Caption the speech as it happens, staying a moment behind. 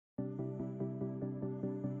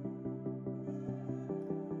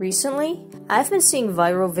Recently, I've been seeing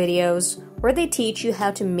viral videos where they teach you how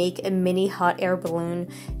to make a mini hot air balloon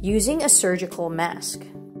using a surgical mask.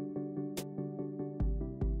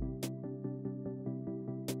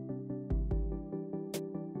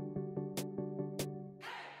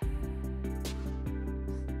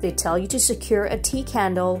 They tell you to secure a tea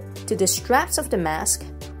candle to the straps of the mask,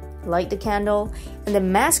 light the candle, and the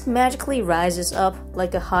mask magically rises up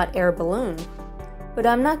like a hot air balloon. But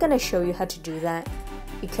I'm not gonna show you how to do that,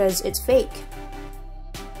 because it's fake.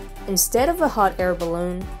 Instead of a hot air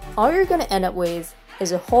balloon, all you're gonna end up with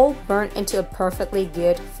is a hole burnt into a perfectly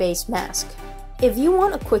good face mask. If you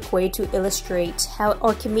want a quick way to illustrate how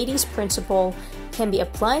Archimedes' principle can be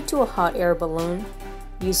applied to a hot air balloon,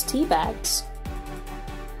 use tea bags.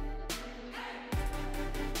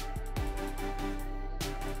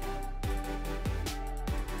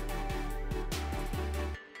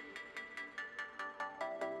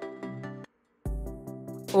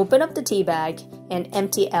 Open up the tea bag and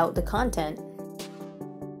empty out the content.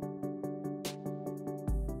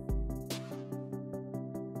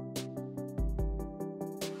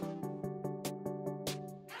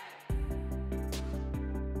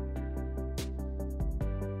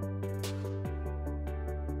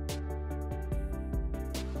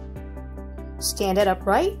 Stand it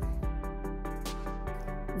upright.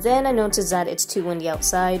 Then I noticed that it's too windy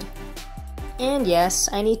outside. And yes,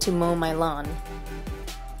 I need to mow my lawn.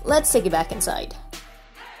 Let's take it back inside.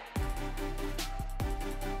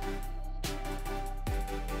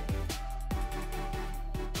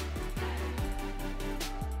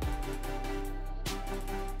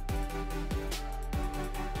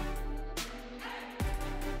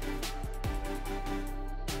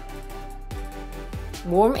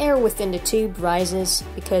 Warm air within the tube rises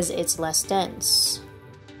because it's less dense.